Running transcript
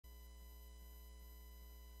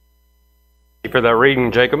Thank you for that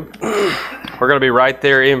reading, Jacob. We're going to be right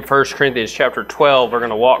there in 1 Corinthians chapter 12. We're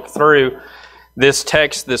going to walk through this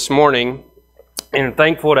text this morning. And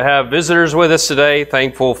thankful to have visitors with us today.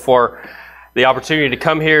 Thankful for the opportunity to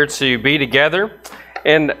come here to be together.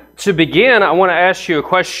 And to begin, I want to ask you a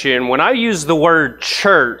question. When I use the word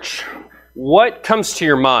church, what comes to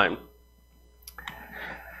your mind?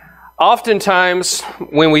 Oftentimes,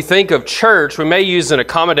 when we think of church, we may use an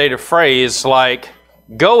accommodative phrase like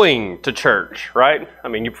going to church, right? I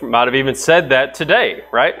mean, you might have even said that today,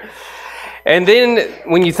 right? And then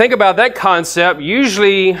when you think about that concept,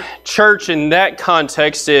 usually church in that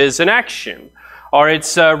context is an action, or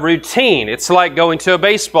it's a routine. It's like going to a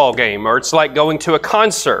baseball game, or it's like going to a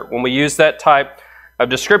concert when we use that type of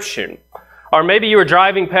description. Or maybe you were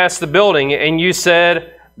driving past the building and you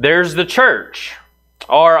said, "There's the church,"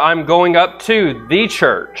 or "I'm going up to the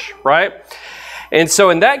church," right? And so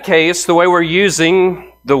in that case, the way we're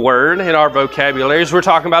using the word in our vocabulary is we're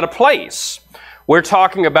talking about a place. We're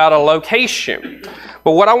talking about a location.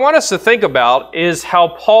 But what I want us to think about is how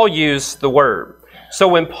Paul used the word. So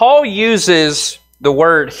when Paul uses the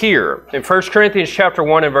word here in 1 Corinthians chapter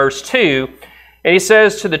 1 and verse 2, and he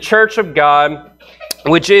says to the church of God,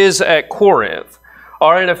 which is at Corinth,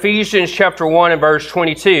 or in Ephesians chapter 1 and verse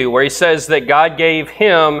 22, where he says that God gave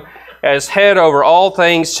him as head over all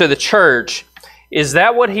things to the church, is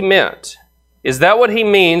that what he meant? Is that what he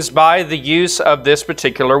means by the use of this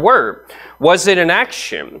particular word? Was it an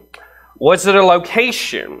action? Was it a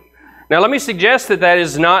location? Now let me suggest that that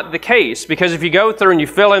is not the case, because if you go through and you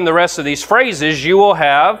fill in the rest of these phrases, you will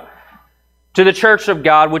have to the church of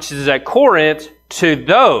God, which is at Corinth, to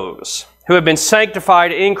those who have been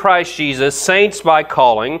sanctified in Christ Jesus, saints by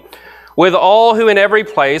calling, with all who in every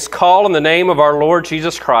place call on the name of our Lord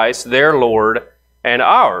Jesus Christ, their Lord and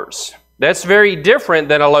ours. That's very different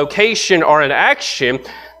than a location or an action.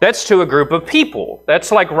 That's to a group of people.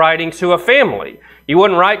 That's like writing to a family. You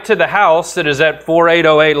wouldn't write to the house that is at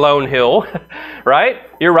 4808 Lone Hill, right?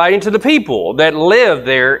 You're writing to the people that live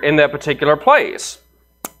there in that particular place.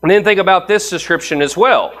 And then think about this description as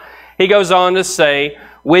well. He goes on to say,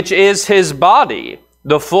 which is his body,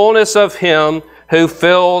 the fullness of him who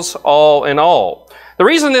fills all in all. The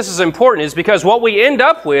reason this is important is because what we end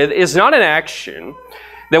up with is not an action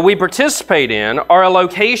that we participate in or a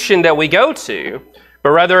location that we go to,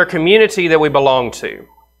 but rather a community that we belong to.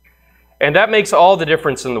 And that makes all the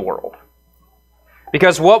difference in the world.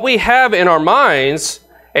 Because what we have in our minds,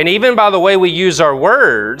 and even by the way we use our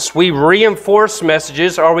words, we reinforce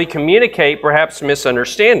messages or we communicate perhaps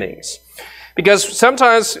misunderstandings. Because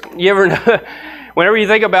sometimes, you ever know, whenever you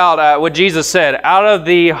think about what Jesus said, out of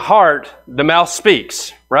the heart, the mouth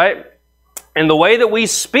speaks, right? And the way that we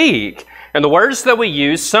speak and the words that we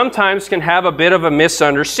use sometimes can have a bit of a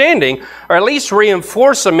misunderstanding, or at least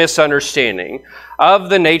reinforce a misunderstanding of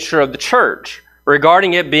the nature of the church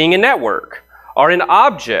regarding it being a network, or an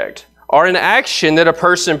object, or an action that a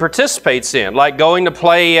person participates in, like going to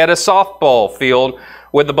play at a softball field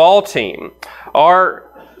with the ball team, or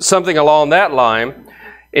something along that line,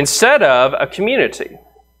 instead of a community.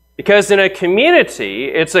 Because in a community,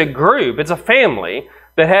 it's a group, it's a family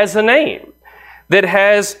that has a name, that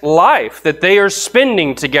has life that they are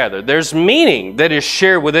spending together. There's meaning that is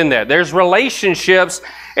shared within that. There's relationships,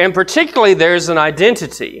 and particularly there's an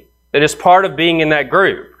identity that is part of being in that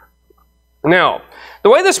group. Now, the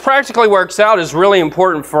way this practically works out is really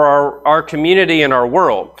important for our community and our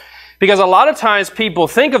world, because a lot of times people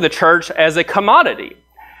think of the church as a commodity.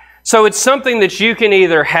 So it's something that you can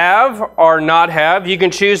either have or not have. You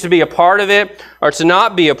can choose to be a part of it or to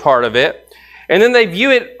not be a part of it. And then they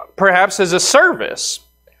view it perhaps as a service,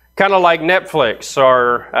 kind of like Netflix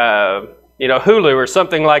or Hulu or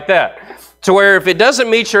something like that, to where if it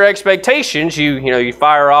doesn't meet your expectations, you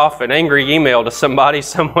fire off an angry email to somebody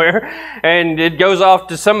somewhere, and it goes off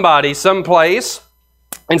to somebody someplace,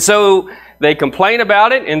 and so they complain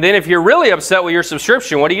about it. And then if you're really upset with your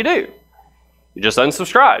subscription, what do? You just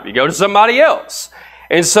unsubscribe. You go to somebody else,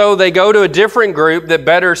 and so they go to a different group that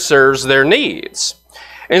better serves their needs.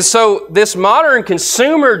 And so this modern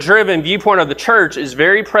consumer-driven viewpoint of the church is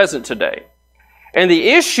very present today. And the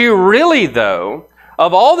issue really, though,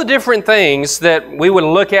 of all the different things that we would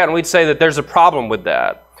look at and we'd say that there's a problem with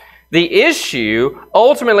that, the issue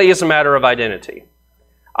ultimately is a matter of identity.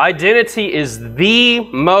 Identity is the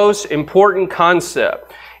most important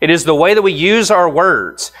concept. It is the way that we use our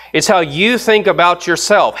words. It's how you think about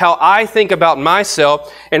yourself, how I think about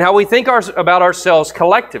myself, and how we think about ourselves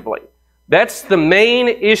collectively. That's the main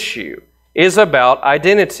issue, is about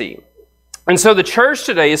identity. And so the church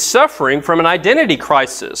today is suffering from an identity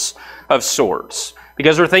crisis of sorts.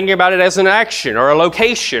 because we're thinking about it as an action or a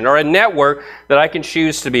location or a network that I can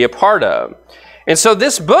choose to be a part of. And so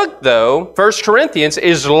this book, though, 1 Corinthians,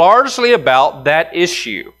 is largely about that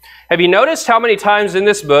issue. Have you noticed how many times in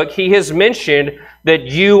this book he has mentioned that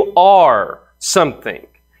you are something?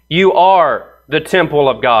 You are the temple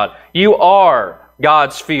of God. You are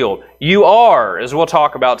God's field. You are, as we'll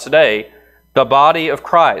talk about today, the body of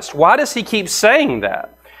Christ. Why does he keep saying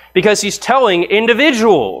that? Because he's telling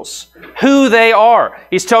individuals who they are.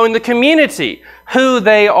 He's telling the community who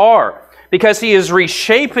they are, because he is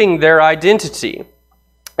reshaping their identity.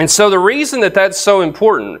 And so the reason that that's so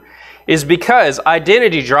important is because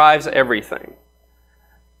identity drives everything.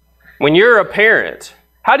 When you're a parent,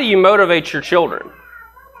 how do you motivate your children?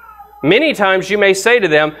 Many times you may say to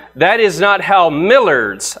them, that is not how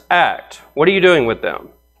Millards act. What are you doing with them?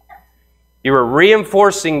 You are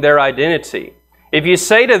reinforcing their identity. If you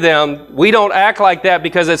say to them, we don't act like that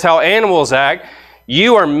because it's how animals act,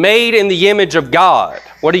 you are made in the image of God.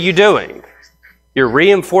 What are you doing? You're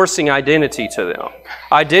reinforcing identity to them.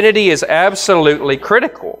 Identity is absolutely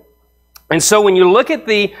critical. And so when you look at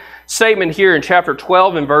the statement here in chapter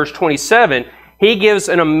 12 and verse 27, he gives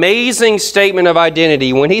an amazing statement of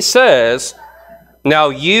identity when he says, now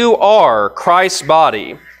you are Christ's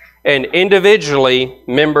body and individually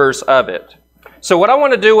members of it. So what I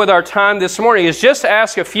want to do with our time this morning is just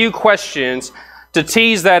ask a few questions to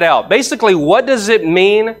tease that out. Basically, what does it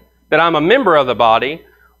mean that I'm a member of the body?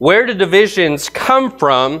 Where do divisions come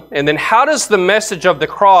from? And then how does the message of the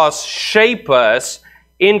cross shape us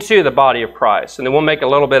into the body of Christ? And then we'll make a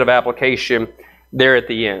little bit of application there at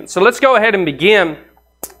the end. So let's go ahead and begin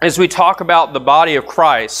as we talk about the body of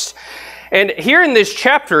Christ. And here in this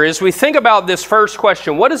chapter, as we think about this first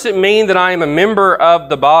question, what does it mean that I am a member of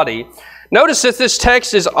the body? Notice that this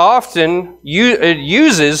text is often, it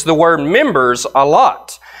uses the word members a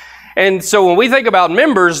lot. And so when we think about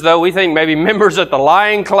members, though, we think maybe members at the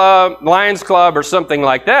Lions Club or something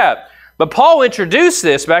like that. But Paul introduced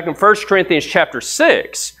this back in 1 Corinthians chapter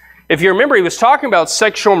 6. If you remember, he was talking about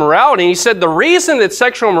sexual morality, and he said the reason that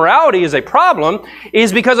sexual morality is a problem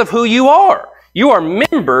is because of who you are. You are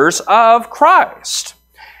members of Christ.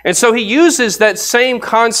 And so he uses that same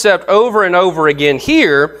concept over and over again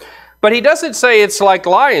here, but he doesn't say it's like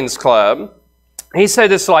Lions Club. He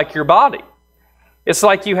said it's like your body. It's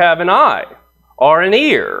like you have an eye, or an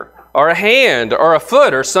ear, or a hand, or a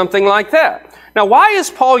foot, or something like that. Now, why is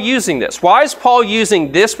Paul using this? Why is Paul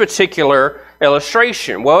using this particular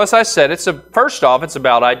illustration? Well, as I said, first off, it's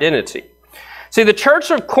about identity. See, the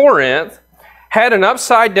church of Corinth had an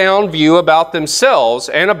upside-down view about themselves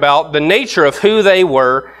and about the nature of who they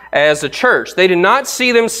were as a church. They did not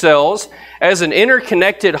see themselves as an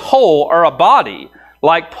interconnected whole or a body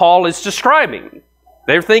like Paul is describing.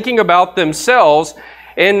 They're thinking about themselves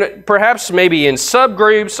and perhaps maybe in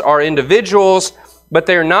subgroups or individuals, but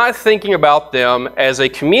they're not thinking about them as a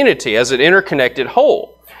community, as an interconnected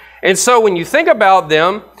whole. And so when you think about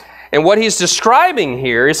them, and what he's describing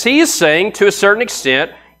here is he is saying to a certain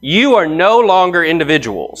extent, you are no longer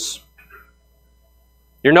individuals.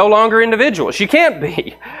 You're no longer individuals. You can't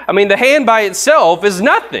be. I mean, the hand by itself is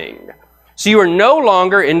nothing. So you are no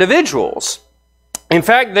longer individuals. In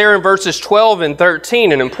fact, there in verses 12 and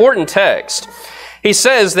 13, an important text, he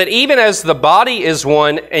says that even as the body is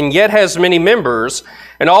one and yet has many members,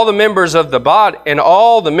 and all the members of the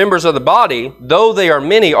body, though they are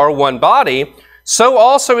many, are one body, so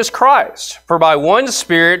also is Christ. For by one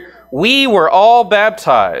Spirit we were all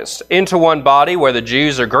baptized into one body, whether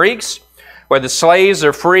Jews or Greeks, whether slaves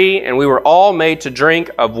or free, and we were all made to drink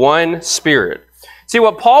of one Spirit. See,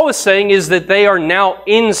 what Paul was saying is that they are now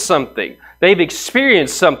in something. They've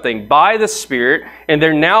experienced something by the Spirit, and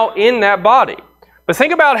they're now in that body. But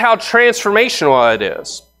think about how transformational it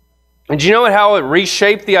is. And do you know how it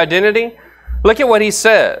reshaped the identity? Look at what he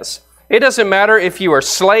says. It doesn't matter if you are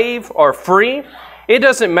slave or free. It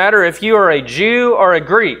doesn't matter if you are a Jew or a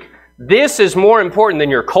Greek. This is more important than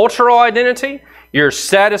your cultural identity, your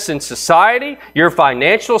status in society, your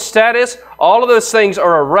financial status. All of those things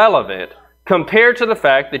are irrelevant compared to the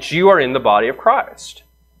fact that you are in the body of Christ.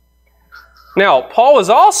 Now, Paul is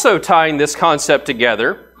also tying this concept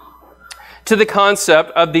together to the concept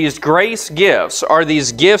of these grace gifts, or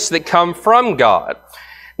these gifts that come from God.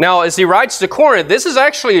 Now, as he writes to Corinth, this is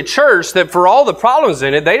actually a church that for all the problems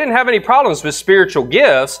in it, they didn't have any problems with spiritual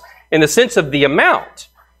gifts in the sense of the amount.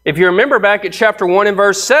 If you remember back at chapter 1 and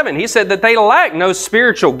verse 7, he said that they lack no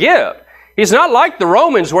spiritual gift. He's not like the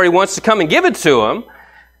Romans where he wants to come and give it to them.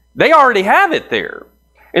 They already have it there.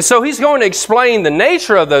 And so he's going to explain the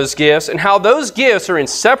nature of those gifts and how those gifts are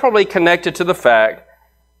inseparably connected to the fact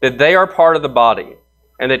that they are part of the body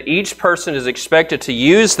and that each person is expected to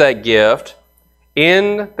use that gift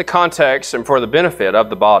in the context and for the benefit of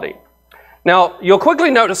the body. Now, you'll quickly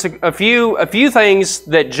notice a few things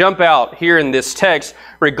that jump out here in this text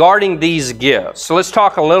regarding these gifts. So let's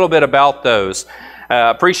talk a little bit about those.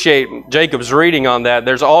 Appreciate Jacob's reading on that.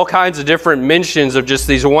 There's all kinds of different mentions of just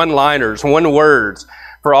these one-liners, one-words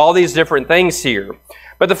for all these different things here.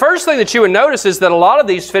 But the first thing that you would notice is that a lot of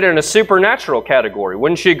these fit in a supernatural category.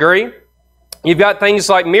 Wouldn't you agree? You've got things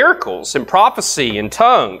like miracles and prophecy and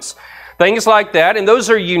tongues, things like that. And those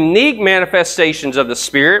are unique manifestations of the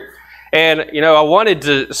Spirit. And, you know, I wanted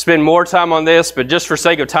to spend more time on this, but just for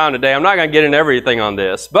sake of time today, I'm not going to get into everything on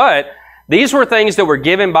this. But these were things that were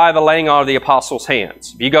given by the laying on of the apostles'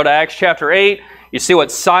 hands. If you go to Acts chapter 8, you see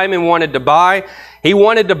what Simon wanted to buy. He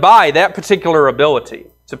wanted to buy that particular ability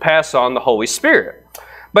to pass on the Holy Spirit.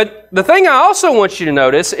 But the thing I also want you to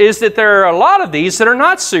notice is that there are a lot of these that are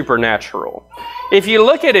not supernatural. If you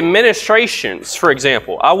look at administrations, for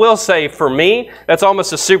example, I will say for me, that's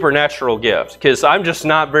almost a supernatural gift because I'm just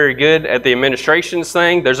not very good at the administrations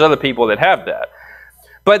thing. There's other people that have that.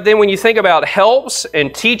 But then when you think about helps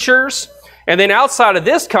and teachers, and then outside of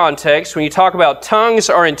this context, when you talk about tongues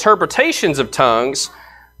or interpretations of tongues,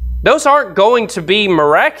 those aren't going to be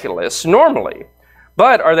miraculous normally.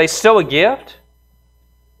 But are they still a gift?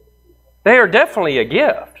 They are definitely a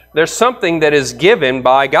gift. There's something that is given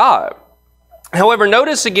by God. However,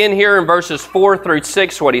 notice again here in verses 4 through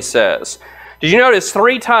 6 what he says. Did you notice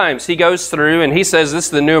 3 times he goes through and he says, this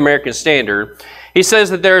is the New American Standard, he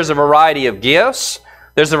says that there is a variety of gifts,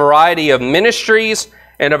 there's a variety of ministries,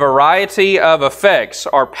 and a variety of effects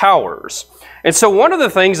or powers. And so one of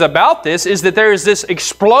the things about this is that there is this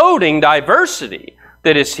exploding diversity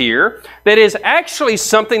that is here that is actually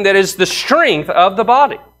something that is the strength of the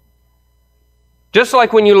body. Just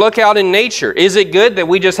like when you look out in nature, is it good that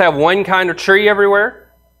we just have one kind of tree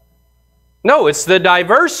everywhere? No, it's the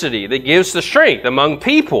diversity that gives the strength among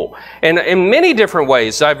people. And in many different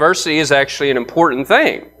ways, diversity is actually an important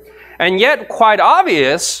thing. And yet, quite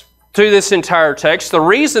obvious through this entire text, the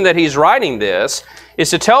reason that he's writing this is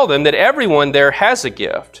to tell them that everyone there has a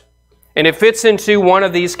gift. And it fits into one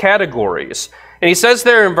of these categories. And he says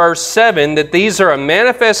there in verse 7 that these are a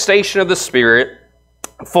manifestation of the Spirit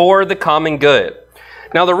for the common good.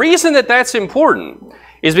 Now, the reason that that's important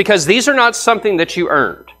is because these are not something that you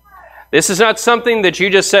earned. This is not something that you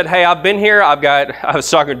just said, hey, I've been here, I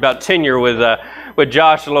was talking about tenure with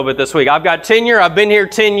Josh a little bit this week. I've got tenure, I've been here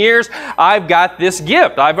 10 years, I've got this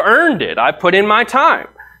gift, I've earned it, I put in my time.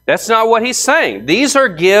 That's not what he's saying. These are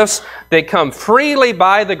gifts that come freely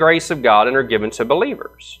by the grace of God and are given to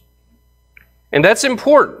believers. And that's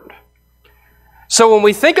important. So when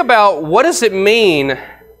we think about what does it mean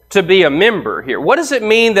to be a member here? What does it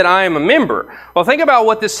mean that I am a member? Well, think about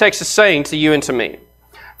what this text is saying to you and to me.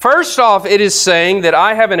 First off, it is saying that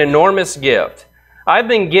I have an enormous gift. I've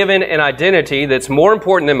been given an identity that's more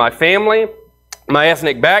important than my family, my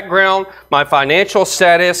ethnic background, my financial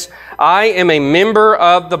status. I am a member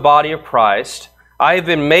of the body of Christ. I have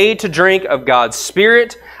been made to drink of God's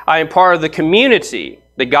Spirit. I am part of the community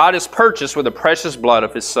that God has purchased with the precious blood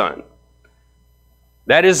of His Son.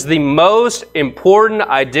 That is the most important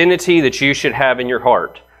identity that you should have in your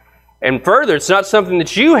heart. And further, it's not something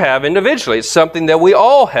that you have individually. It's something that we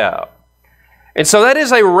all have. And so that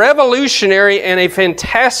is a revolutionary and a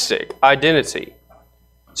fantastic identity.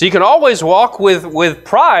 So you can always walk with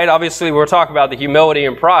pride. Obviously, we're talking about the humility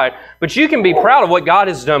and pride. But you can be proud of what God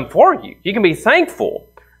has done for you. You can be thankful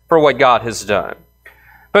for what God has done.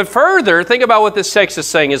 But further, think about what this text is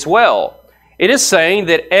saying as well. It is saying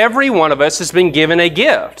that every one of us has been given a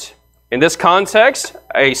gift. In this context,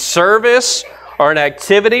 a service or an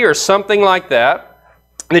activity or something like that,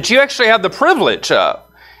 that you actually have the privilege of.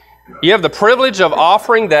 You have the privilege of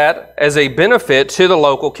offering that as a benefit to the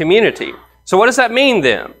local community. So what does that mean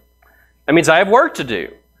then? That means I have work to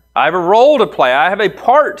do. I have a role to play. I have a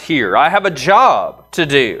part here. I have a job to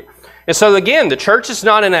do. And so again, the church is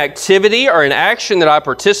not an activity or an action that I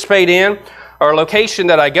participate in or a location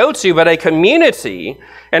that I go to, but a community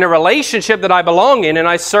and a relationship that I belong in and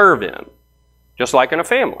I serve in. Just like in a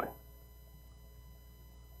family.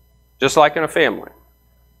 Just like in a family.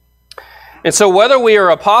 And so whether we are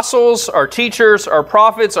apostles or teachers or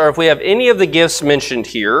prophets or if we have any of the gifts mentioned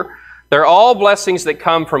here, they're all blessings that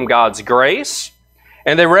come from God's grace,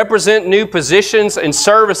 and they represent new positions and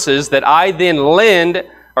services that I then lend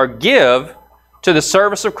or give to the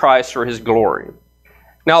service of Christ for His glory.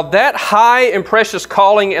 Now that high and precious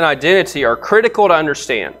calling and identity are critical to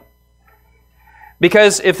understand.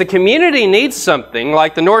 Because if the community needs something,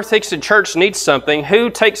 like the North Hickson Church needs something, who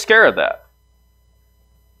takes care of that?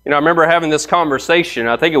 I remember having this conversation.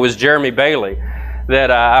 I think it was Jeremy Bailey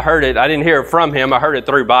that I heard it. I didn't hear it from him. I heard it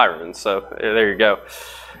through Byron. So there you go.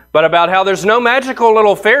 But about how there's no magical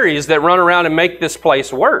little fairies that run around and make this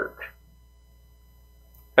place work.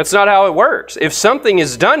 That's not how it works. If something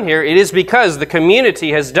is done here, it is because the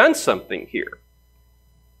community has done something here.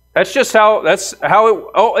 That's how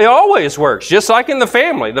it always works, just like in the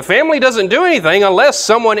family. The family doesn't do anything unless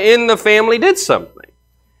someone in the family did something.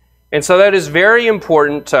 And so that is very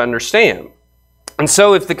important to understand. And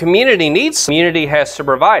so if the community needs, the community has to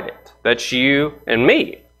provide it. That's you and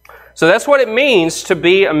me. So that's what it means to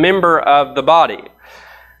be a member of the body.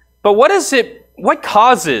 But what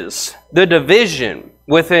causes the division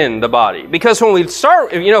within the body? Because when we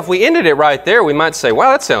start, if we ended it right there, we might say,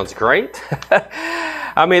 wow, that sounds great.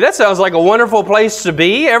 I mean, that sounds like a wonderful place to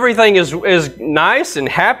be. Everything is nice and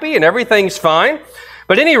happy and everything's fine.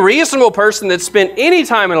 But any reasonable person that's spent any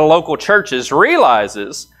time in a local churches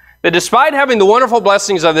realizes that despite having the wonderful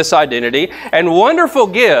blessings of this identity and wonderful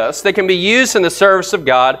gifts that can be used in the service of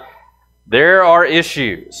God, there are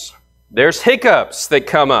issues. There's hiccups that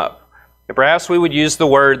come up. And perhaps we would use the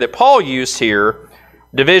word that Paul used here,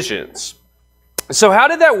 divisions. So how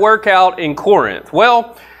did that work out in Corinth?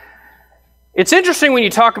 Well, it's interesting when you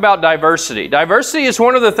talk about diversity. Diversity is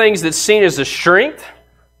one of the things that's seen as a strength.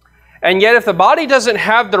 And yet if the body doesn't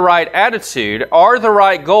have the right attitude or the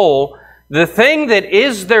right goal, the thing that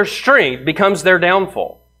is their strength becomes their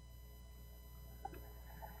downfall.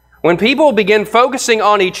 When people begin focusing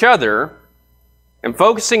on each other and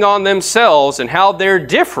focusing on themselves and how they're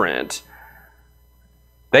different,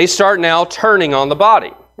 they start now turning on the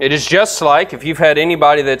body. It is just like if you've had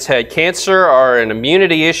anybody that's had cancer or an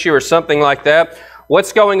immunity issue or something like that,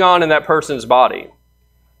 what's going on in that person's body?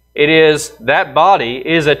 It is that body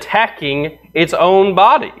is attacking its own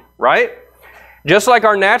body, right? Just like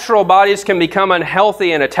our natural bodies can become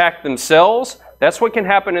unhealthy and attack themselves, that's what can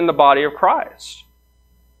happen in the body of Christ.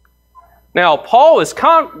 Now,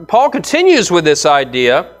 Paul continues with this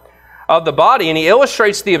idea of the body, and he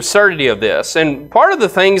illustrates the absurdity of this. And part of the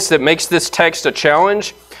things that makes this text a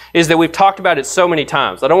challenge is that we've talked about it so many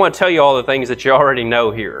times. I don't want to tell you all the things that you already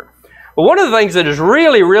know here. But one of the things that is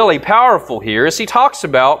really, really powerful here is he talks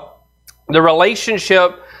about the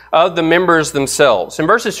relationship of the members themselves. In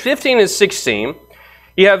verses 15 and 16,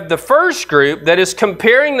 you have the first group that is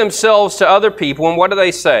comparing themselves to other people, and what do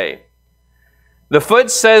they say? The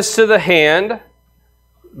foot says to the hand,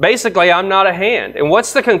 basically, I'm not a hand. And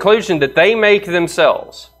what's the conclusion that they make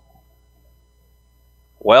themselves?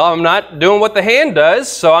 Well, I'm not doing what the hand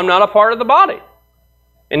does, so I'm not a part of the body.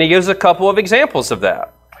 And he gives a couple of examples of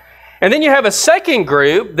that. And then you have a second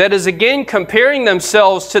group that is again comparing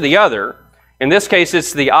themselves to the other. In this case,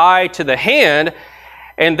 it's the eye to the hand,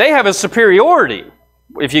 and they have a superiority.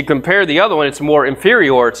 If you compare the other one, it's more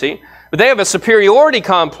inferiority. But they have a superiority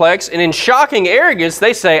complex, and in shocking arrogance,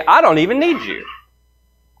 they say, I don't even need you.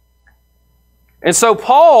 And so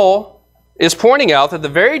Paul is pointing out that the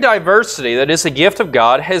very diversity that is a gift of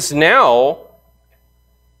God has now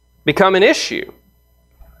become an issue.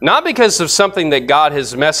 Not because of something that God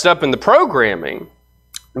has messed up in the programming,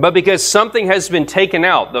 but because something has been taken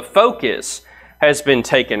out. The focus has been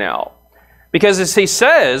taken out. Because as he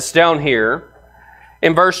says down here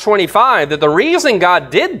in verse 25, that the reason God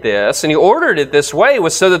did this, and he ordered it this way,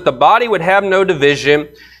 was so that the body would have no division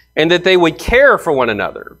and that they would care for one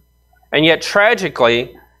another. And yet,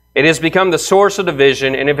 tragically, it has become the source of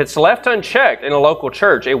division, and if it's left unchecked in a local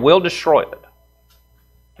church, it will destroy it.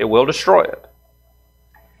 It will destroy it.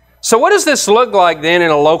 So what does this look like then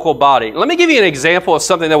in a local body? Let me give you an example of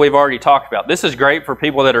something that we've already talked about. This is great for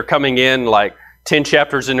people that are coming in like 10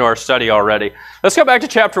 chapters into our study already. Let's go back to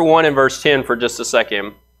chapter 1 and verse 10 for just a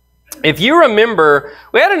second. If you remember,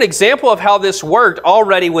 we had an example of how this worked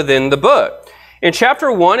already within the book. In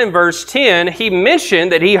chapter 1 and verse 10, he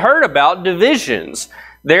mentioned that he heard about divisions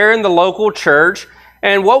there in the local church.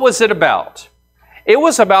 And what was it about? It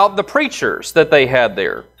was about the preachers that they had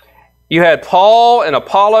there. You had Paul and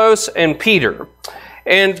Apollos and Peter.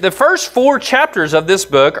 And the first 4 chapters of this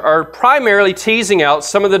book are primarily teasing out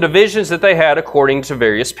some of the divisions that they had according to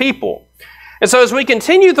various people. And so as we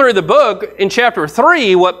continue through the book, in chapter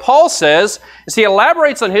 3, what Paul says is he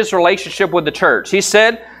elaborates on his relationship with the church. He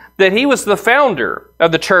said that he was the founder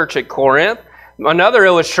of the church at Corinth. Another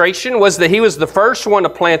illustration was that he was the first one to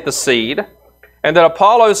plant the seed, and that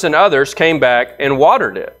Apollos and others came back and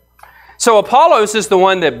watered it. So Apollos is the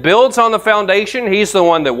one that builds on the foundation. He's the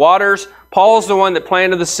one that waters. Paul's the one that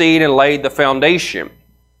planted the seed and laid the foundation.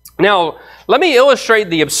 Now, let me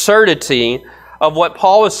illustrate the absurdity of what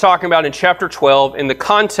Paul is talking about in chapter 12 in the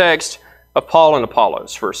context of Paul and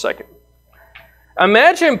Apollos for a second.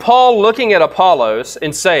 Imagine Paul looking at Apollos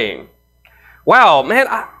and saying, wow, man,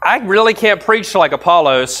 I really can't preach like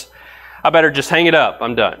Apollos. I better just hang it up.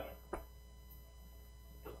 I'm done.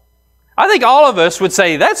 I think all of us would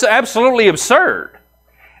say that's absolutely absurd.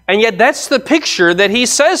 And yet that's the picture that he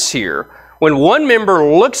says here. When one member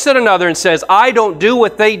looks at another and says, I don't do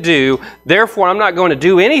what they do, therefore I'm not going to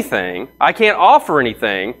do anything, I can't offer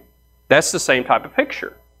anything, that's the same type of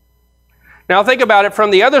picture. Now think about it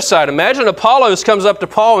from the other side. Imagine Apollos comes up to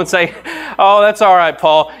Paul and say, oh, that's all right,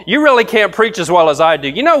 Paul. You really can't preach as well as I do.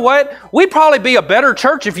 You know what? We'd probably be a better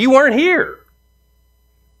church if you weren't here.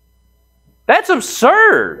 That's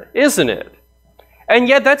absurd, isn't it? And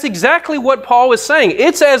yet that's exactly what Paul is saying.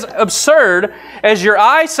 It's as absurd as your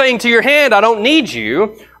eye saying to your hand, I don't need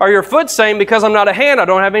you, or your foot saying, because I'm not a hand, I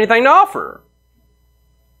don't have anything to offer.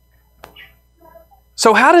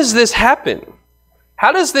 So how does this happen?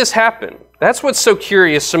 How does this happen? That's what's so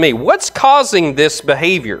curious to me. What's causing this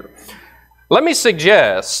behavior? Let me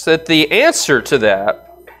suggest that the answer to that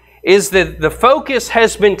is that the focus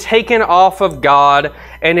has been taken off of God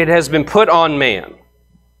and it has been put on man.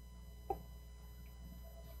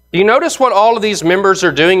 Do you notice what all of these members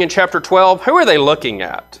are doing in chapter 12? Who are they looking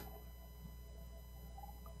at?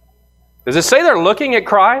 Does it say they're looking at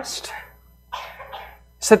Christ?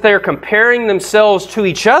 It's that they're comparing themselves to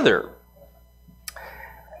each other.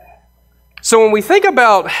 So when we think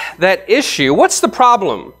about that issue, what's the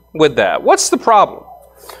problem with that? What's the problem?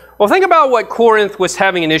 Well, think about what Corinth was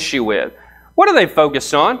having an issue with. What are they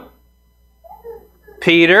focused on?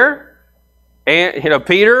 Peter,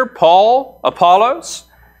 Paul, Apollos.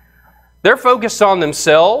 They're focused on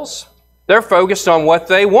themselves. They're focused on what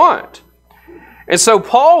they want. And so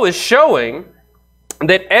Paul is showing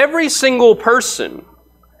that every single person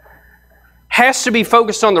has to be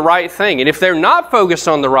focused on the right thing. And if they're not focused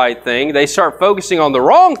on the right thing, they start focusing on the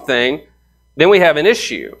wrong thing, then we have an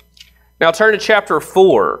issue. Now turn to chapter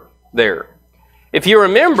 4 there. If you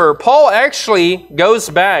remember, Paul actually goes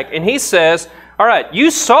back and he says, all right,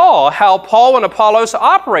 you saw how Paul and Apollos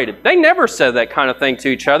operated. They never said that kind of thing to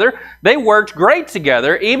each other. They worked great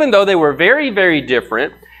together, even though they were very, very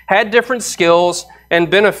different, had different skills and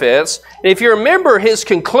benefits. And if you remember his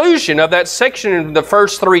conclusion of that section in the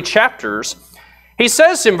first 3 chapters, he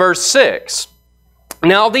says in verse 6,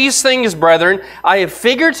 now these things, brethren, I have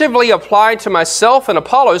figuratively applied to myself and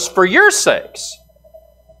Apollos for your sakes,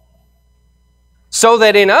 so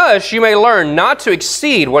that in us you may learn not to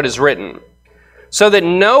exceed what is written, so that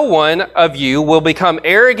no one of you will become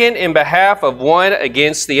arrogant in behalf of one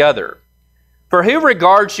against the other. For who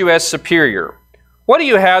regards you as superior? What do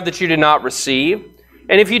you have that you did not receive?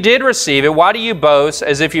 And if you did receive it, why do you boast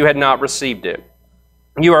as if you had not received it?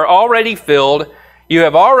 You are already filled. You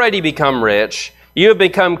have already become rich. You have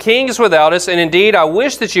become kings without us. And indeed, I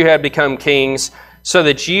wish that you had become kings so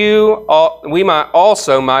that we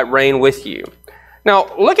might reign with you.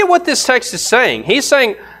 Now, look at what this text is saying. He's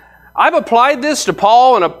saying, I've applied this to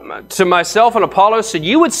Paul and to myself and Apollos so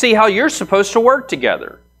you would see how you're supposed to work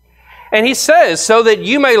together. And he says, so that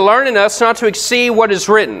you may learn in us not to exceed what is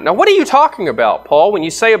written. Now, what are you talking about, Paul, when you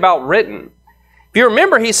say about written? If you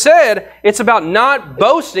remember, he said it's about not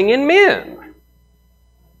boasting in men.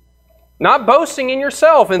 Not boasting in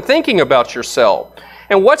yourself and thinking about yourself.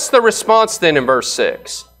 And what's the response then in verse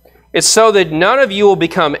 6? It's so that none of you will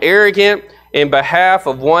become arrogant in behalf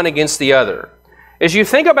of one against the other. As you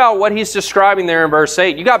think about what he's describing there in verse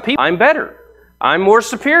 8, you got people, I'm better, I'm more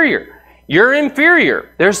superior, you're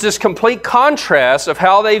inferior. There's this complete contrast of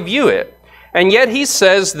how they view it. And yet he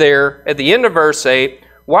says there at the end of verse 8,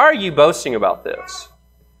 why are you boasting about this?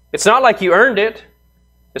 It's not like you earned it.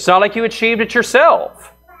 It's not like you achieved it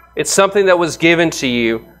yourself. It's something that was given to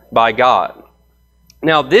you by God.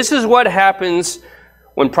 Now, this is what happens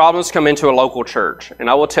when problems come into a local church. And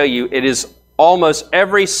I will tell you, it is almost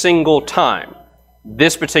every single time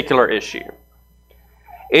this particular issue.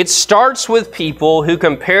 It starts with people who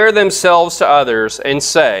compare themselves to others and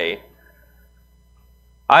say,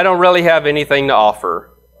 I don't really have anything to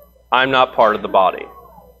offer. I'm not part of the body.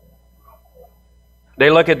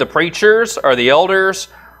 They look at the preachers or the elders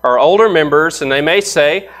or older members and they may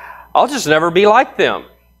say, I'll just never be like them.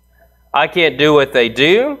 I can't do what they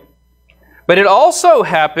do. But it also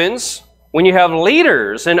happens when you have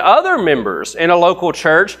leaders and other members in a local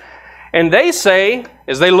church, and they say,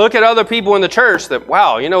 as they look at other people in the church, that,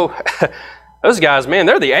 wow, you know, those guys, man,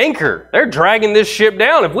 they're the anchor. They're dragging this ship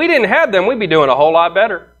down. If we didn't have them, we'd be doing a whole lot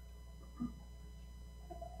better.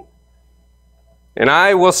 And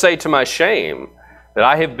I will say to my shame that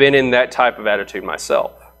I have been in that type of attitude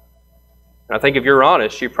myself. And I think if you're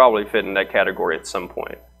honest, you probably fit in that category at some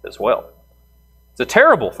point as well. It's a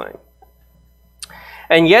terrible thing.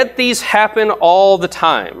 And yet these happen all the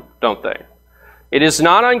time, don't they? It is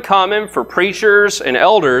not uncommon for preachers and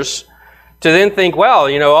elders to then think,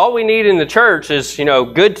 well, all we need in the church is,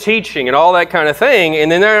 good teaching and all that kind of thing.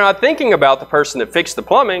 And then they're not thinking about the person that fixed the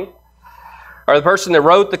plumbing, or the person that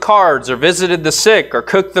wrote the cards, or visited the sick, or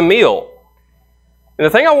cooked the meal. And the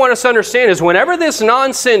thing I want us to understand is whenever this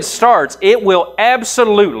nonsense starts, it will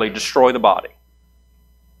absolutely destroy the body.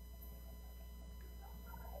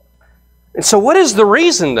 And so what is the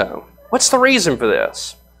reason, though? What's the reason for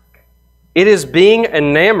this? It is being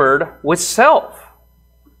enamored with self.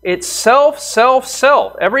 It's self, self,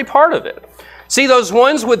 self, every part of it. See, those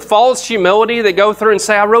ones with false humility that go through and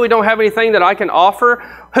say, I really don't have anything that I can offer,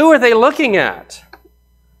 who are they looking at?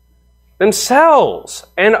 Themselves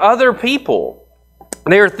and other people.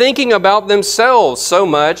 They are thinking about themselves so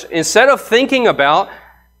much instead of thinking about,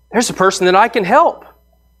 there's a person that I can help.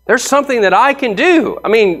 There's something that I can do. I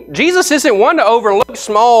mean, Jesus isn't one to overlook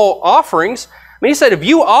small offerings. I mean, he said, if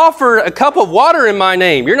you offer a cup of water in my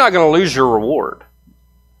name, you're not going to lose your reward.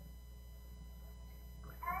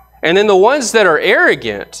 And then the ones that are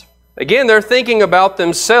arrogant, again, they're thinking about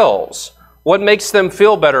themselves. What makes them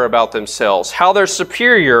feel better about themselves? How they're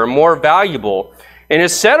superior and more valuable. And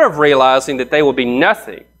instead of realizing that they will be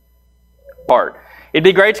nothing, it'd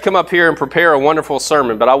be great to come up here and prepare a wonderful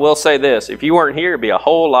sermon, but I will say this, if you weren't here, it'd be a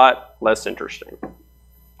whole lot less interesting.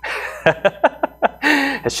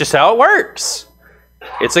 It's just how it works.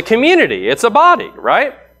 It's a community. It's a body,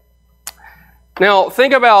 right? Now,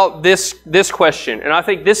 think about this question, and I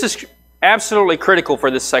think this is absolutely critical for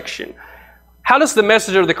this section. How does the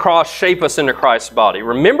message of the cross shape us into Christ's body?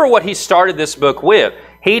 Remember what he started this book with.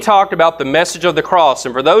 He talked about the message of the cross,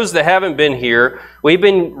 and for those that haven't been here, we've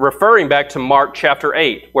been referring back to Mark chapter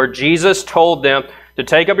 8, where Jesus told them to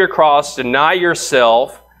take up your cross, deny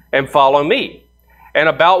yourself, and follow me. And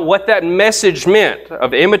about what that message meant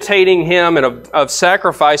of imitating him and of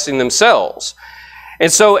sacrificing themselves.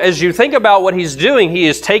 And so as you think about what he's doing, he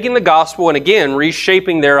is taking the gospel and again,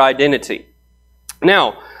 reshaping their identity.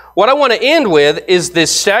 Now, what I want to end with is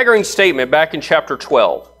this staggering statement back in chapter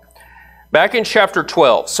 12. Back in chapter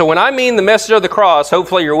 12. So when I mean the message of the cross,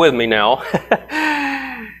 hopefully you're with me now.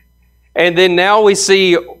 And then now we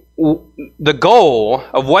see the goal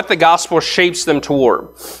of what the gospel shapes them toward.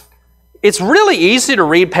 It's really easy to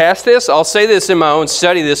read past this. I'll say this in my own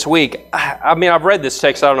study this week. I mean, I've read this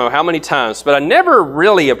text I don't know how many times, but I never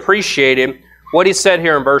really appreciated what he said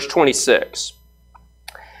here in verse 26.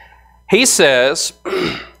 He says,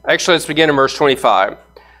 actually let's begin in verse 25.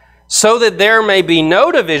 So that there may be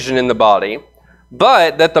no division in the body,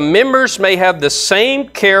 but that the members may have the same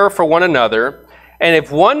care for one another. And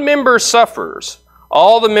if one member suffers,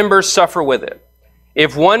 all the members suffer with it.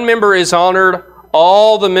 If one member is honored,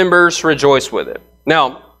 all the members rejoice with it.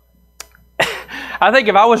 Now, I think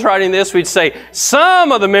if I was writing this, we'd say,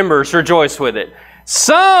 some of the members rejoice with it.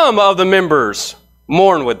 Some of the members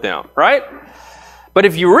mourn with them, right? But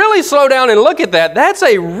if you really slow down and look at that, that's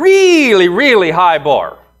a really, really high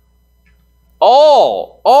bar.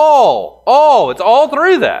 All, it's all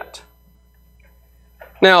through that.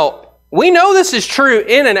 Now, we know this is true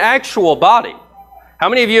in an actual body. How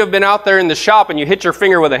many of you have been out there in the shop and you hit your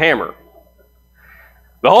finger with a hammer?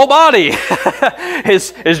 The whole body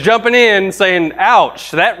is jumping in saying,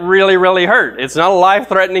 ouch, that really, really hurt. It's not a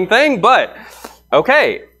life-threatening thing, but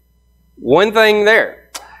okay, one thing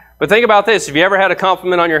there. But think about this. Have you ever had a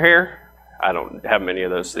compliment on your hair? I don't have many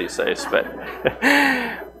of those these days, but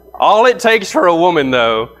all it takes for a woman,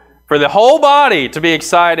 though, for the whole body to be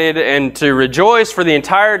excited and to rejoice for the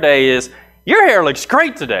entire day is, your hair looks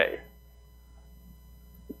great today.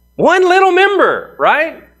 One little member,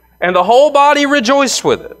 right? And the whole body rejoiced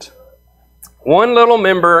with it. One little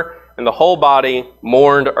member and the whole body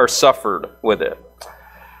mourned or suffered with it.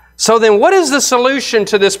 So then what is the solution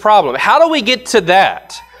to this problem? How do we get to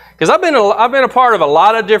that? Because I've been a part of a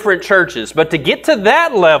lot of different churches, but to get to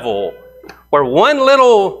that level where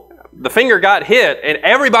the finger got hit and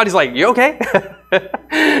everybody's like, you okay?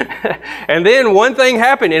 And then one thing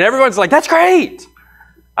happened and everyone's like, that's great.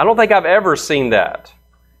 I don't think I've ever seen that.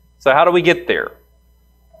 So how do we get there?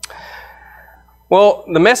 Well,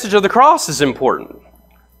 the message of the cross is important.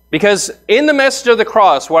 Because in the message of the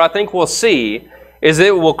cross, what I think we'll see is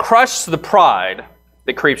it will crush the pride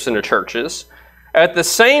that creeps into churches. At the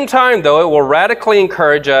same time, though, it will radically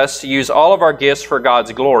encourage us to use all of our gifts for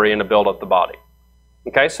God's glory and to build up the body.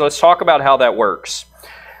 Okay, so let's talk about how that works.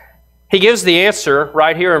 He gives the answer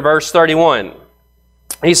right here in verse 31.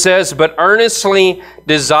 He says, but earnestly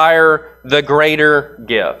desire the greater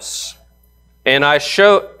gifts. And I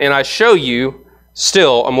show you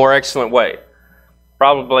still a more excellent way.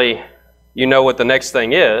 Probably you know what the next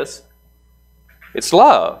thing is. It's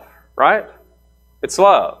love, right? It's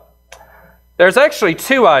love. There's actually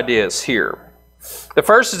two ideas here. The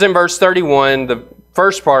first is in verse 31, the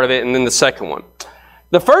first part of it, and then the second one.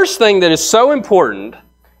 The first thing that is so important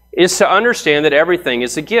is to understand that everything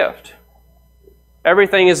is a gift.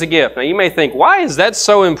 Everything is a gift. Now you may think, why is that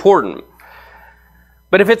so important?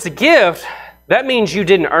 But if it's a gift, that means you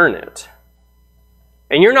didn't earn it.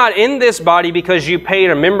 And you're not in this body because you paid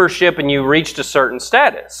a membership and you reached a certain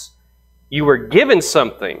status. You were given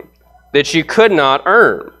something that you could not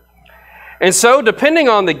earn. And so, depending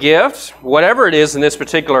on the gift, whatever it is in this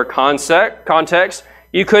particular context,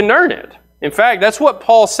 you couldn't earn it. In fact, that's what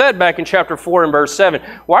Paul said back in chapter 4 and verse 7.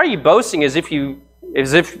 Why are you boasting as if you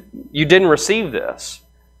didn't receive this?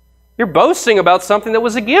 You're boasting about something that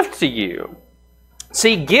was a gift to you.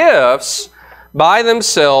 See, gifts by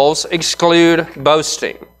themselves exclude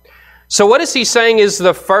boasting. So what is he saying is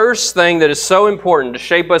the first thing that is so important to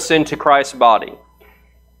shape us into Christ's body?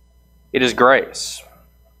 It is grace.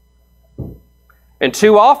 And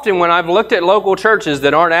too often when I've looked at local churches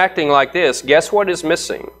that aren't acting like this, guess what is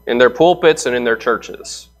missing in their pulpits and in their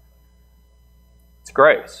churches? It's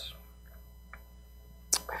grace.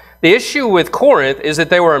 The issue with Corinth is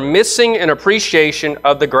that they were missing an appreciation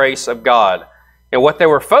of the grace of God. And what they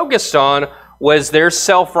were focused on was their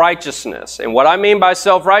self-righteousness. And what I mean by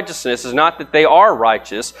self-righteousness is not that they are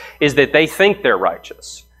righteous, is that they think they're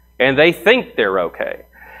righteous. And they think they're okay.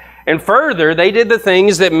 And further, they did the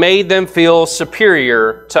things that made them feel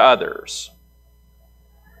superior to others.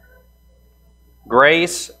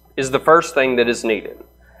 Grace is the first thing that is needed.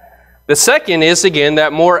 The second is, again,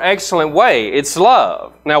 that more excellent way. It's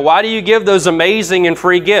love. Now, why do you give those amazing and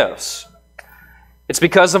free gifts? It's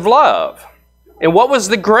because of love. And what was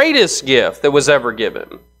the greatest gift that was ever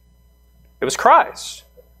given? It was Christ.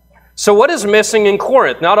 So what is missing in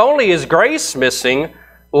Corinth? Not only is grace missing,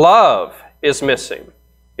 love is missing.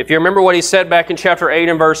 If you remember what he said back in chapter 8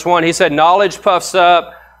 and verse 1, he said, knowledge puffs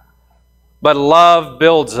up, but love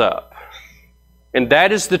builds up. And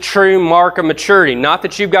that is the true mark of maturity. Not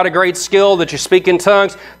that you've got a great skill, that you speak in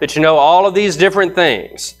tongues, that you know all of these different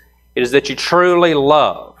things. It is that you truly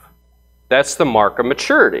love. That's the mark of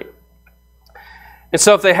maturity. And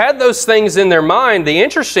so if they had those things in their mind, the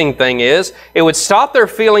interesting thing is it would stop their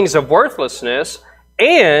feelings of worthlessness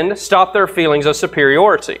and stop their feelings of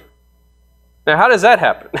superiority. Now, how does that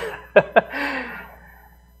happen?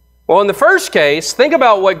 Well, in the first case, think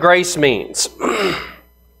about what grace means.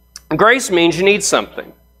 Grace means you need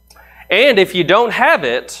something. And if you don't have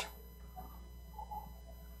it,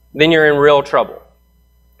 then you're in real trouble.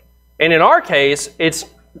 And in our case, it's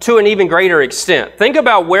to an even greater extent. Think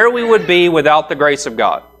about where we would be without the grace of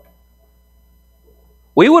God.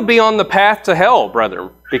 We would be on the path to hell,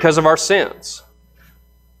 brethren, because of our sins.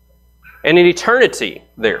 And in eternity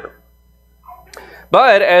there.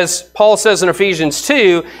 But as Paul says in Ephesians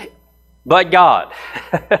 2, but God.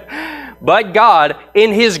 But God,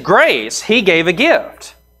 in His grace, He gave a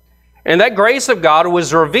gift. And that grace of God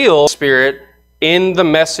was revealed, Spirit, in the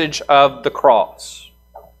message of the cross.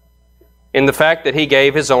 In the fact that He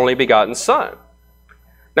gave His only begotten Son.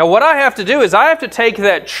 Now what I have to do is I have to take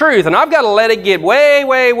that truth and I've got to let it get way,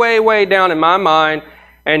 way, way, way down in my mind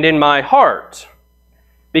and in my heart.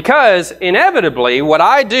 Because inevitably what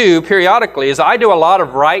I do periodically is I do a lot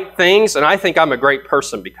of right things and I think I'm a great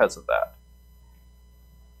person because of that.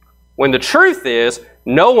 When the truth is,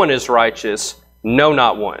 no one is righteous, no,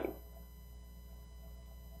 not one.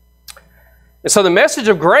 And so the message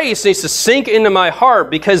of grace needs to sink into my heart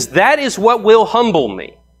because that is what will humble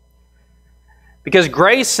me. Because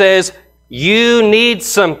grace says, you need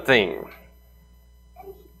something.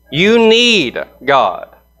 You need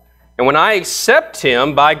God. And when I accept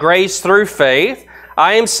Him by grace through faith,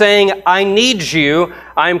 I am saying, I need you.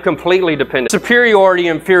 I am completely dependent. Superiority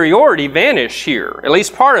and inferiority vanish here. At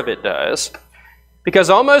least part of it does. Because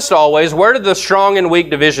almost always, where do the strong and weak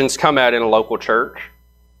divisions come out in a local church?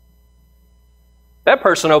 That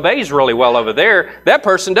person obeys really well over there. That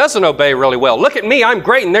person doesn't obey really well. Look at me, I'm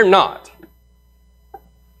great, and they're not.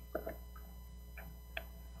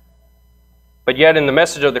 But yet in the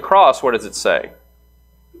message of the cross, what does it say?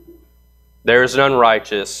 There is none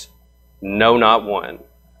righteous, no, not one.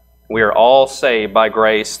 We are all saved by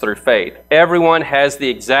grace through faith. Everyone has the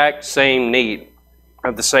exact same need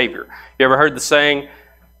of the Savior. You ever heard the saying,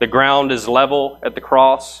 the ground is level at the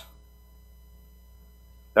cross?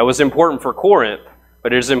 That was important for Corinth,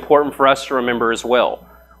 but it is important for us to remember as well.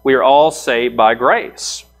 We are all saved by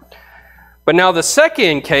grace. But now the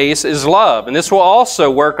second case is love, and this will also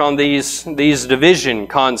work on these division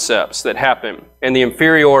concepts that happen and the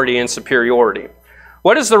inferiority and superiority.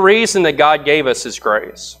 What is the reason that God gave us His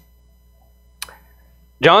grace?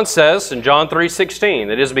 John says in John 3:16,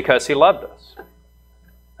 it is because He loved us.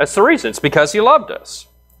 That's the reason. It's because He loved us.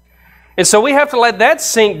 And so we have to let that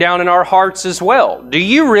sink down in our hearts as well. Do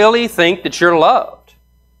you really think that you're loved?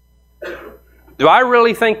 Do I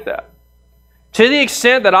really think that? To the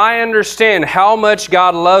extent that I understand how much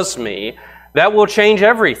God loves me, that will change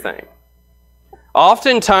everything.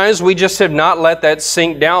 Oftentimes, we just have not let that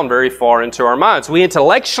sink down very far into our minds. We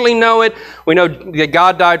intellectually know it. We know that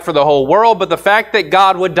God died for the whole world, but the fact that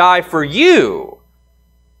God would die for you,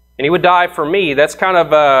 and He would die for me, that's kind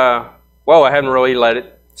of, I haven't really let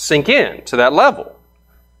it sink in to that level.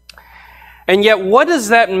 And yet, what does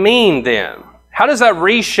that mean then? How does that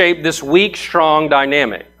reshape this weak-strong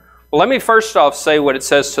dynamic? Well, let me first off say what it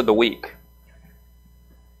says to the weak.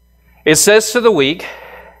 It says to the weak,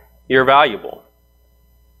 you're valuable.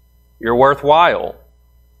 You're worthwhile.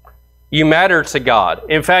 You matter to God.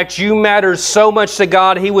 In fact, you matter so much to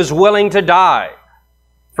God, He was willing to die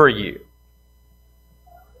for you.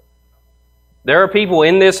 There are people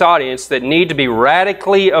in this audience that need to be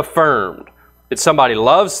radically affirmed that somebody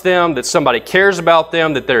loves them, that somebody cares about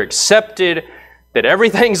them, that they're accepted, that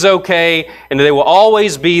everything's okay, and that they will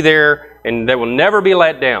always be there, and they will never be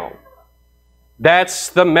let down. That's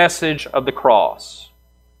the message of the cross.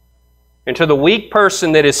 And to the weak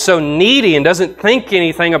person that is so needy and doesn't think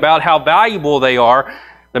anything about how valuable they are,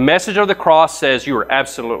 the message of the cross says you are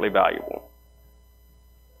absolutely valuable.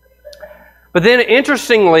 But then,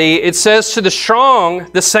 interestingly, it says to the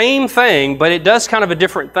strong the same thing, but it does kind of a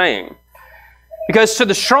different thing. Because to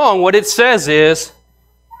the strong, what it says is,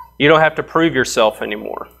 you don't have to prove yourself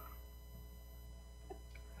anymore.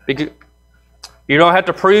 You don't have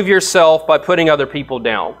to prove yourself by putting other people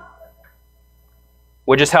down,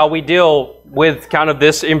 which is how we deal with kind of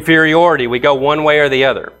this inferiority. We go one way or the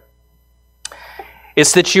other.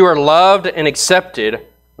 It's that you are loved and accepted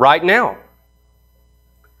right now.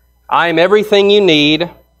 I am everything you need.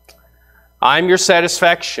 I'm your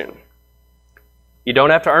satisfaction. You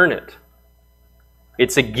don't have to earn it.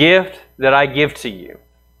 It's a gift that I give to you.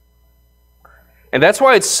 And that's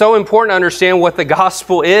why it's so important to understand what the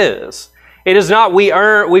gospel is. It is not we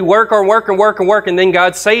work and then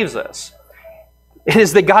God saves us. It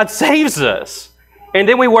is that God saves us. And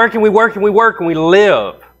then we work and we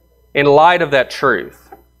live in light of that truth.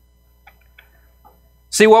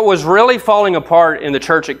 See, what was really falling apart in the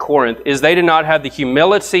church at Corinth is they did not have the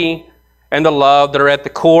humility and the love that are at the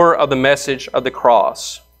core of the message of the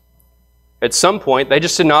cross. At some point, they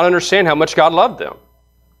just did not understand how much God loved them.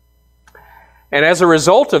 And as a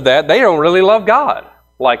result of that, they don't really love God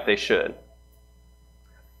like they should.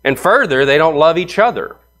 And further, they don't love each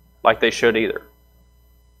other like they should either.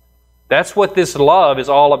 That's what this love is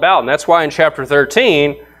all about. And that's why in chapter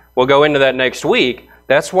 13, we'll go into that next week,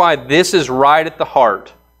 that's why this is right at the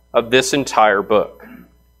heart of this entire book.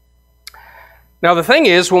 Now the thing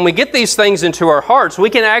is, when we get these things into our hearts, we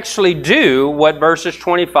can actually do what verses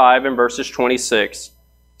 25 and verses 26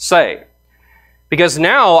 say. Because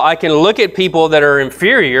now I can look at people that are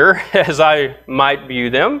inferior, as I might view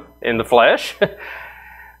them in the flesh,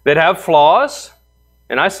 that have flaws,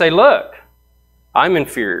 and I say, look, I'm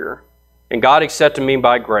inferior, and God accepted me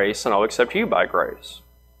by grace, and I'll accept you by grace.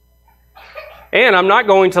 And I'm not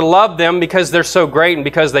going to love them because they're so great and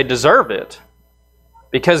because they deserve it,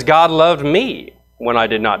 because God loved me when I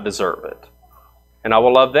did not deserve it, and I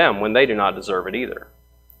will love them when they do not deserve it either.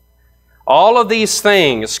 All of these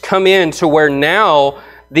things come in to where now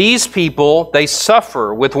these people, they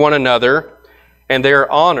suffer with one another and they're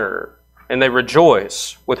honored and they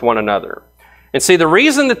rejoice with one another. And see, the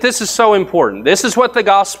reason that this is so important, this is what the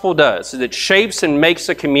gospel does, is it shapes and makes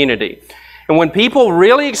a community. And when people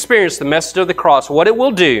really experience the message of the cross, what it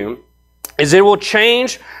will do is it will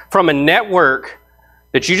change from a network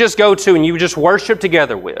that you just go to and you just worship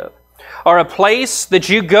together with, or a place that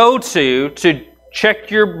you go to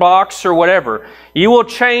check your box or whatever. You will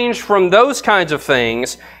change from those kinds of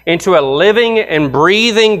things into a living and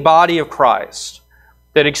breathing body of Christ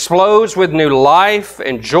that explodes with new life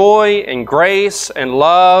and joy and grace and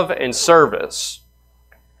love and service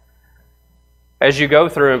as you go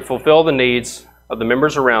through and fulfill the needs of the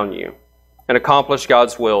members around you and accomplish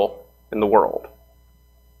God's will in the world.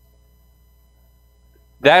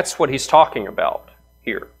 That's what he's talking about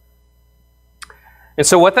here. And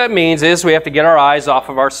so what that means is we have to get our eyes off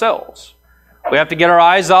of ourselves. We have to get our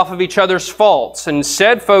eyes off of each other's faults and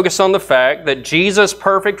instead focus on the fact that Jesus'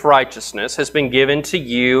 perfect righteousness has been given to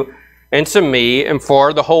you and to me and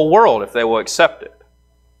for the whole world if they will accept it.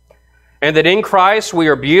 And that in Christ we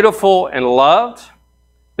are beautiful and loved,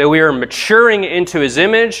 that we are maturing into His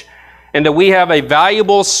image, and that we have a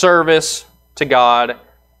valuable service to God,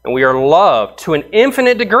 and we are loved to an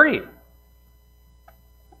infinite degree.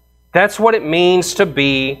 That's what it means to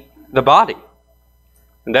be the body.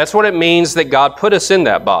 And that's what it means that God put us in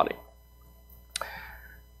that body.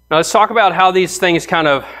 Now let's talk about how these things kind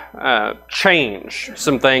of change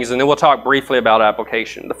some things, and then we'll talk briefly about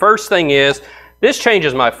application. The first thing is, this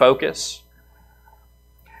changes my focus.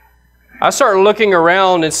 I start looking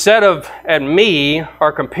around instead of at me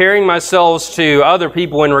or comparing myself to other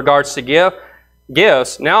people in regards to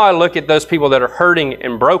gifts. Now I look at those people that are hurting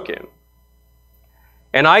and broken.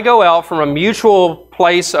 And I go out from a mutual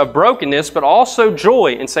place of brokenness, but also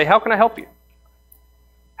joy, and say, how can I help you?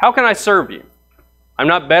 How can I serve you? I'm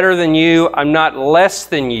not better than you. I'm not less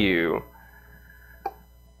than you.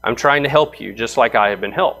 I'm trying to help you just like I have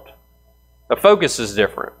been helped. The focus is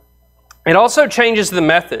different. It also changes the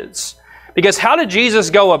methods. Because how did Jesus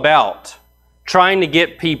go about trying to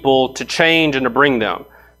get people to change and to bring them?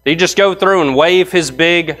 Did he just go through and wave his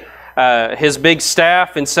big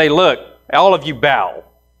staff and say, look, all of you bow?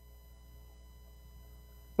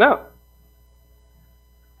 No.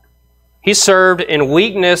 He served in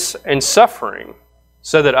weakness and suffering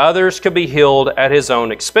so that others could be healed at his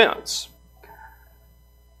own expense.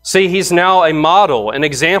 See, he's now a model, an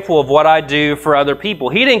example of what I do for other people.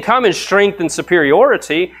 He didn't come in strength and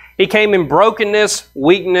superiority. He came in brokenness,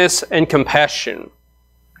 weakness, and compassion.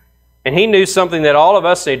 And he knew something that all of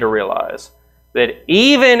us need to realize, that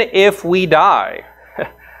even if we die,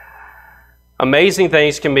 amazing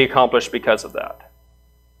things can be accomplished because of that.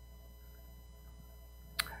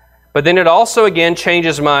 But then it also, again,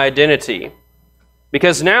 changes my identity.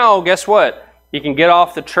 Because now, guess what? You can get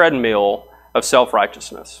off the treadmill of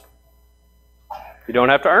self-righteousness. You don't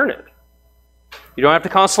have to earn it. You don't have to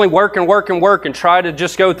constantly work and try to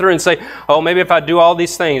just go through and say, oh, maybe if I do all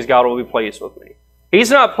these things, God will be pleased with me. He's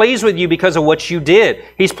not pleased with you because of what you did.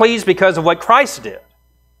 He's pleased because of what Christ did.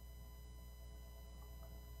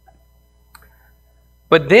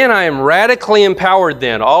 But then I am radically empowered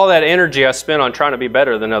then. All of that energy I spent on trying to be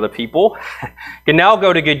better than other people can now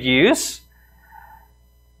go to good use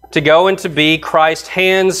to go and to be Christ's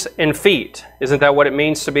hands and feet. Isn't that what it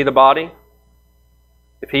means to be the body?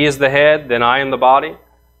 If He is the head, then I am the body.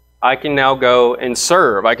 I can now go and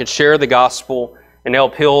serve. I can share the gospel and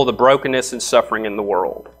help heal the brokenness and suffering in the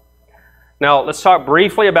world. Now, let's talk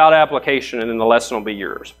briefly about application, and then the lesson will be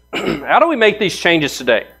yours. How do we make these changes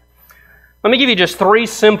today? Let me give you just 3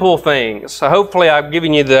 simple things. So hopefully I've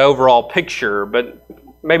given you the overall picture, but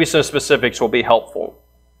maybe some specifics will be helpful.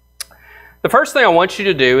 The first thing I want you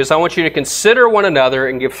to do is I want you to consider one another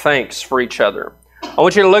and give thanks for each other. I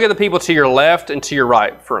want you to look at the people to your left and to your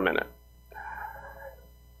right for a minute.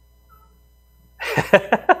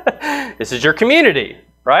 This is your community,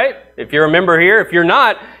 right? If you're a member here, if you're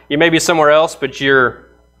not, you may be somewhere else, but you're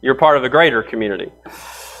part of a greater community.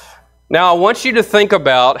 Now, I want you to think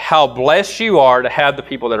about how blessed you are to have the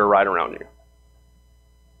people that are right around you.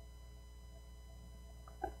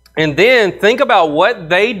 And then think about what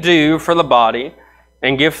they do for the body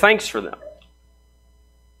and give thanks for them.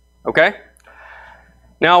 Okay?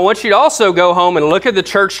 Now, I want you to also go home and look at the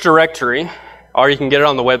church directory, or you can get it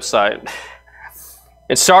on the website,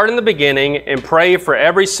 and start in the beginning and pray for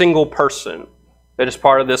every single person that is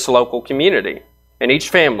part of this local community and each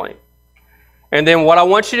family. And then what I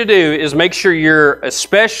want you to do is make sure you're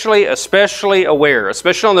especially aware,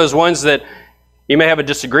 especially on those ones that you may have a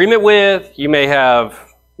disagreement with, you may have,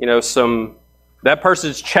 that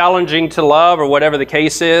person's challenging to love or whatever the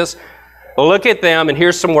case is. Look at them and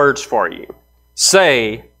here's some words for you.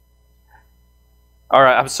 Say, all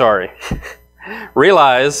right, I'm sorry.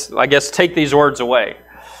 Realize, I guess, take these words away.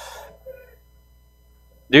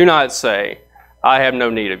 Do not say, I have no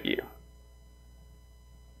need of you.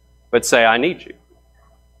 But say, I need you.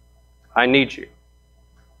 I need you.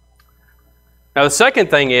 Now the second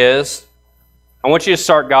thing is, I want you to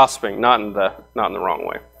start gossiping, not in the wrong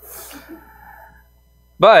way.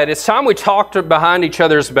 But it's time we talk behind each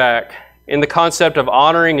other's back in the concept of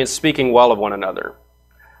honoring and speaking well of one another.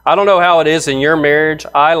 I don't know how it is in your marriage.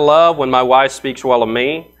 I love when my wife speaks well of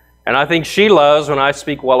me, and I think she loves when I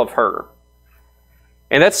speak well of her.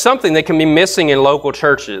 And that's something that can be missing in local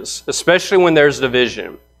churches, especially when there's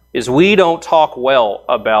division, is we don't talk well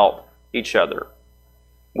about each other.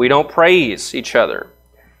 We don't praise each other.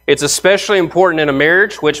 It's especially important in a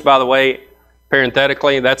marriage, which, by the way,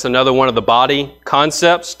 parenthetically, that's another one of the body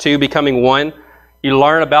concepts, 2 becoming 1. You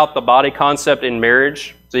learn about the body concept in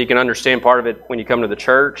marriage so you can understand part of it when you come to the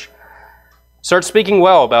church. Start speaking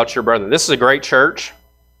well about your brethren. This is a great church.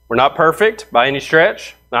 We're not perfect by any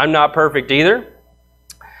stretch. I'm not perfect either.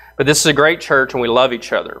 But this is a great church and we love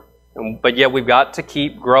each other. But yet we've got to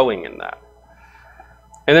keep growing in that.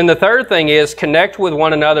 And then the third thing is connect with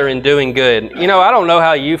one another in doing good. You know, I don't know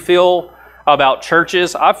how you feel about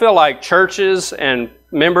churches. I feel like churches and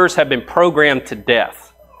members have been programmed to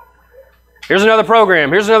death. Here's another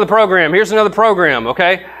program, here's another program, here's another program,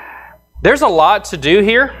 okay? There's a lot to do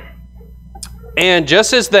here. And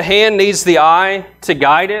just as the hand needs the eye to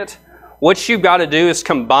guide it, what you've got to do is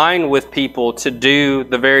combine with people to do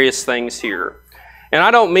the various things here. And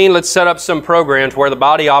I don't mean let's set up some programs where the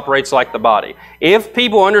body operates like the body. If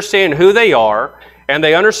people understand who they are and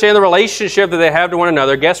they understand the relationship that they have to one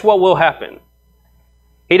another, guess what will happen?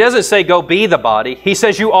 He doesn't say go be the body. He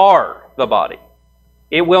says you are the body.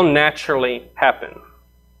 It will naturally happen.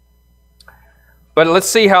 But let's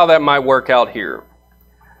see how that might work out here.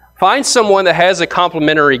 Find someone that has a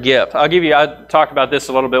complementary gift. I talked about this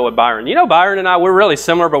a little bit with Byron. You know, Byron and I, we're really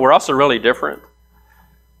similar, but we're also really different.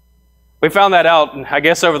 We found that out, I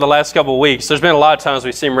guess, over the last couple of weeks. There's been a lot of times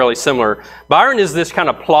we seem really similar. Byron is this kind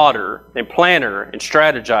of plotter and planner and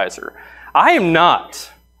strategizer. I am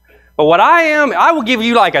not. But what I am, I will give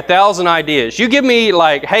you like 1,000 ideas. You give me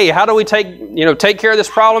like, hey, how do we take care of this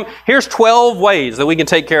problem? Here's 12 ways that we can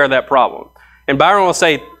take care of that problem. And Byron will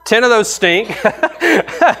say, 10 of those stink.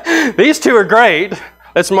 These 2 are great.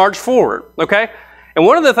 Let's march forward, okay? And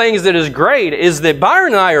one of the things that is great is that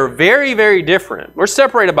Byron and I are very, very different. We're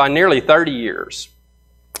separated by nearly 30 years.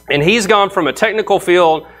 And he's gone from a technical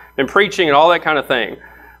field and preaching and all that kind of thing.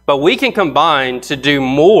 But we can combine to do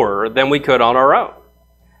more than we could on our own.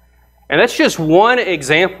 And that's just one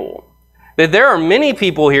example. That there are many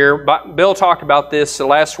people here, Bill talked about this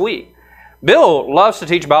last week. Bill loves to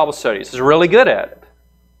teach Bible studies. He's really good at it.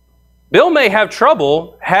 Bill may have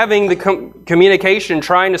trouble having the communication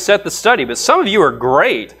trying to set the study, but some of you are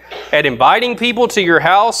great at inviting people to your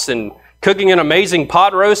house and cooking an amazing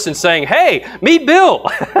pot roast and saying, hey, meet Bill.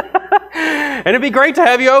 And it'd be great to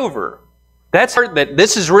have you over. That's that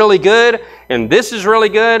this is really good and this is really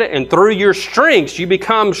good, and through your strengths you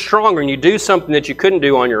become stronger and you do something that you couldn't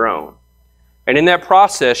do on your own. And in that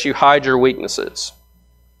process you hide your weaknesses.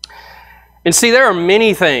 And see, there are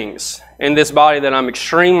many things in this body that I'm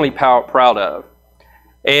extremely proud of.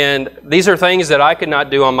 And these are things that I could not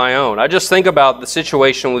do on my own. I just think about the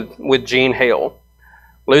situation with Gene Hale,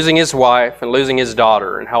 losing his wife and losing his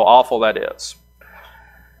daughter, and how awful that is.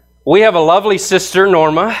 We have a lovely sister,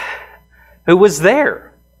 Norma, who was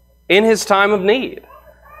there in his time of need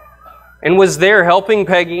and was there helping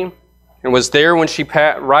Peggy and was there when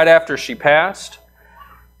right after she passed.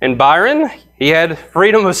 And Byron, he had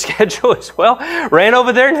freedom of schedule as well, ran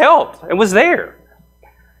over there and helped and was there.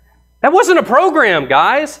 That wasn't a program,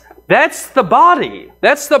 guys. That's the body.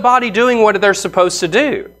 That's the body doing what they're supposed to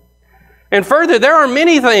do. And further, there are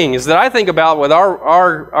many things that I think about with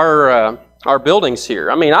our buildings here.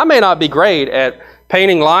 I mean, I may not be great at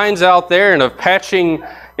painting lines out there and of patching,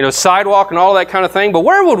 sidewalk and all that kind of thing, but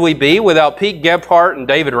where would we be without Pete Gebhardt and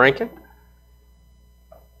David Rankin?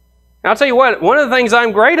 And I'll tell you what, one of the things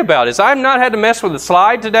I'm great about is I've not had to mess with the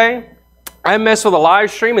slide today. I messed with a live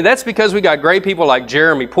stream, and that's because we got great people like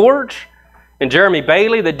Jeremy Porch and Jeremy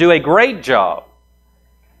Bailey that do a great job.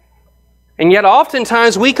 And yet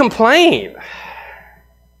oftentimes we complain,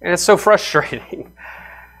 and it's so frustrating.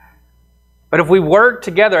 But if we work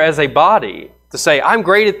together as a body to say, I'm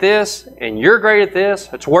great at this, and you're great at this,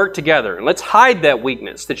 let's work together, and let's hide that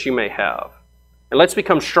weakness that you may have. And let's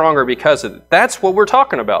become stronger because of it. That's what we're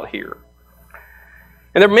talking about here.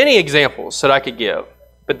 And there are many examples that I could give,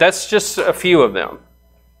 but that's just a few of them.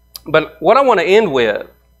 But what I want to end with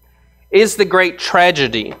is the great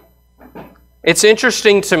tragedy. It's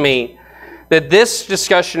interesting to me that this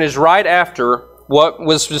discussion is right after what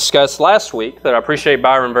was discussed last week, that I appreciate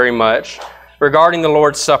Byron very much, regarding the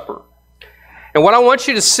Lord's Supper. And what I want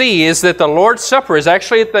you to see is that the Lord's Supper is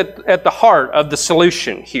actually at the heart of the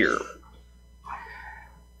solution here.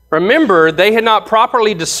 Remember, they had not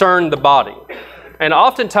properly discerned the body. And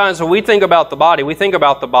oftentimes when we think about the body, we think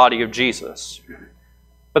about the body of Jesus.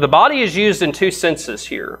 But the body is used in 2 senses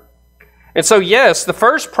here. And so yes, the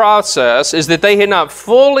first process is that they had not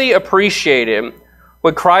fully appreciated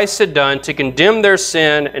what Christ had done to condemn their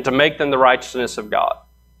sin and to make them the righteousness of God.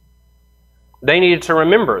 They needed to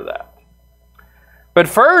remember that. But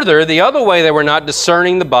further, the other way they were not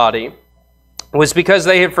discerning the body was because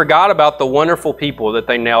they had forgot about the wonderful people that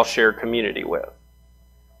they now share community with.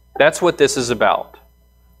 That's what this is about.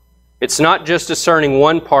 It's not just discerning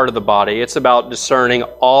one part of the body, it's about discerning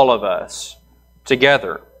all of us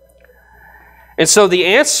together. And so the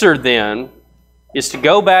answer then is to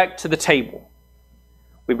go back to the table.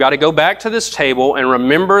 We've got to go back to this table and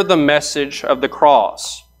remember the message of the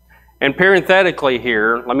cross. And parenthetically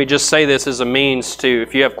here, let me just say this as a means to,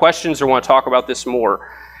 if you have questions or want to talk about this more,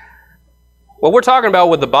 what we're talking about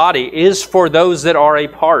with the body is for those that are a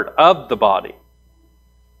part of the body.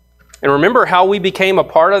 And remember how we became a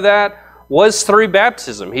part of that was through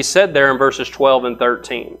baptism. He said there in verses 12 and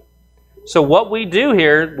 13. So what we do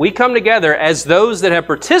here, we come together as those that have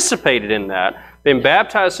participated in that, been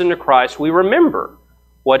baptized into Christ. We remember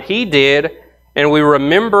what He did, and we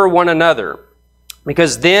remember one another.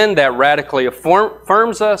 Because then that radically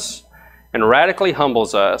affirms us and radically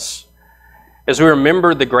humbles us as we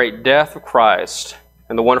remember the great death of Christ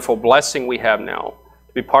and the wonderful blessing we have now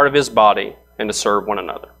to be part of His body and to serve one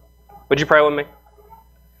another. Would you pray with me?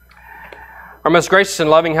 Our most gracious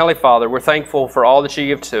and loving Heavenly Father, we're thankful for all that You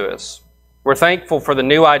give to us. We're thankful for the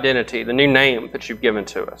new identity, the new name that You've given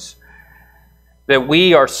to us. That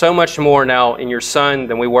we are so much more now in Your Son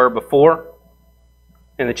than we were before,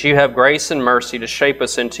 and that You have grace and mercy to shape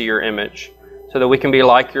us into Your image so that we can be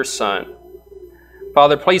like Your Son.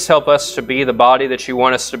 Father, please help us to be the body that You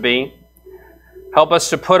want us to be. Help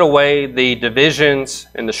us to put away the divisions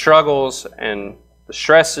and the struggles and the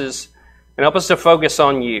stresses, and help us to focus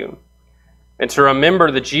on You and to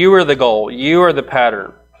remember that You are the goal, You are the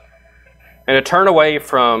pattern, and to turn away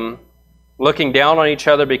from looking down on each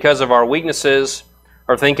other because of our weaknesses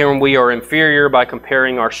or thinking we are inferior by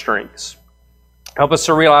comparing our strengths. Help us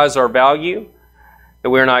to realize our value, that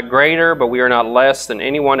we are not greater, but we are not less than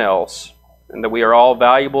anyone else, and that we are all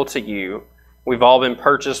valuable to You. We've all been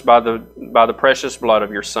purchased by the precious blood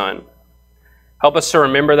of Your Son. Help us to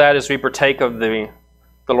remember that as we partake of the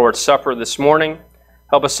Lord's Supper this morning.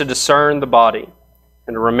 Help us to discern the body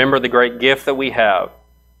and to remember the great gift that we have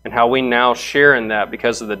and how we now share in that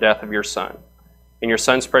because of the death of Your Son. In Your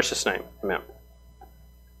Son's precious name, amen.